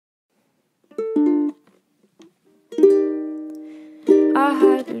I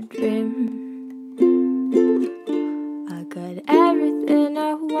had a dream. I got everything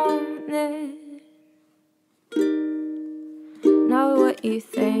I wanted. Not what you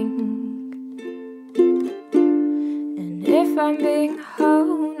think. And if I'm being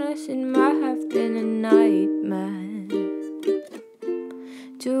honest, it might have been a nightmare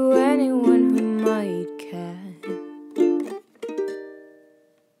to anyone who might care.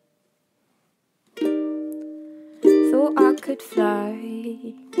 Thought I could fly,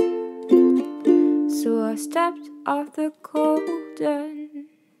 so I stepped off the golden.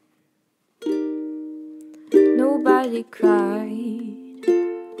 Nobody cried,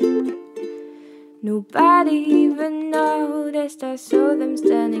 nobody even noticed. I saw them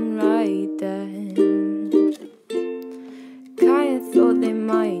standing right there. Kinda thought they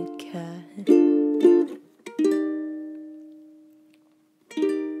might care.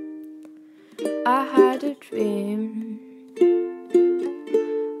 I had a dream.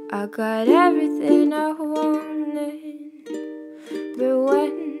 I got everything I wanted, but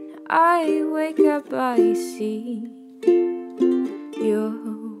when I wake up I see you're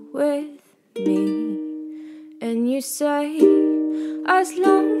with me. And you say, as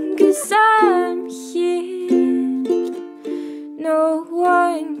long as I'm here, no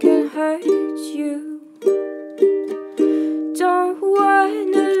one can hurt you. Don't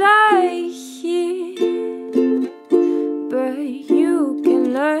wanna lie here, but you can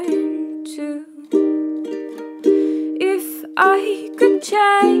learn to. If I could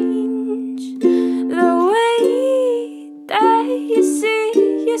change the way that you see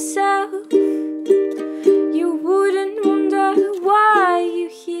yourself, you wouldn't wonder why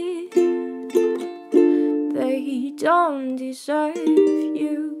you're here. They don't deserve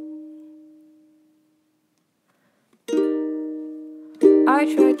you. I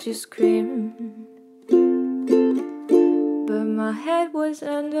tried to scream, but my head was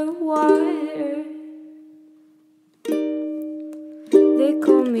underwater. They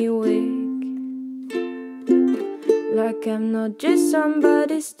call me weak, like I'm not just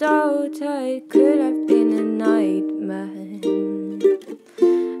somebody's daughter. It could have been a nightmare,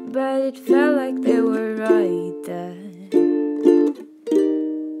 but it felt like they were right there.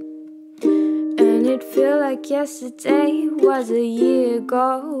 And it felt like yesterday was a year ago.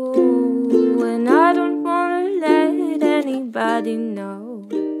 And I don't wanna let anybody know,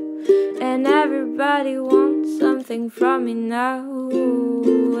 and everybody wants something from me now,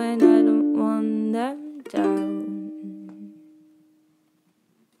 and I don't want them down.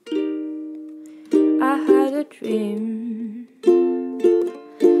 I had a dream.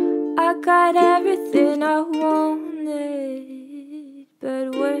 I got everything I wanted, but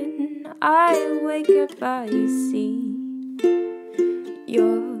when I wake up I see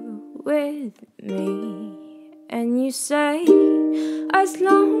you're with me. And you say, as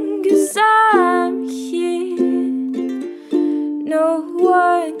long as I'm here, no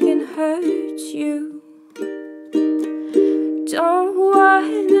one can hurt you. Don't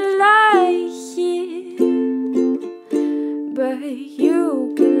wanna lie here, but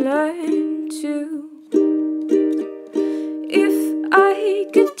you can learn to. If I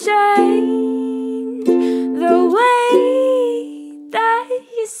could change the way that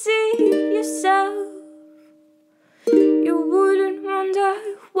you see yourself, you wouldn't wonder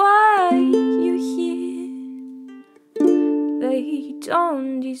why you're here. They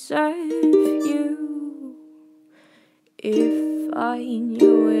don't deserve you. If I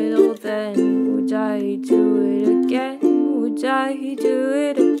knew it all then, would I do it again? Would I do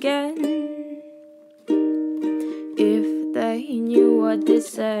it again? If they knew what they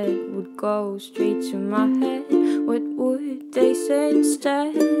said would go straight to my head, what would they say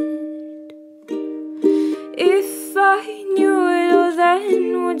instead? If I knew it all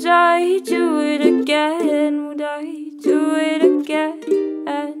then, would I do it again? Would I do it again?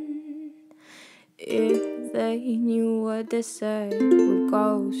 If they knew what they said would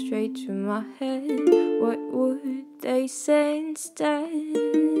go straight to my head, what would they say instead?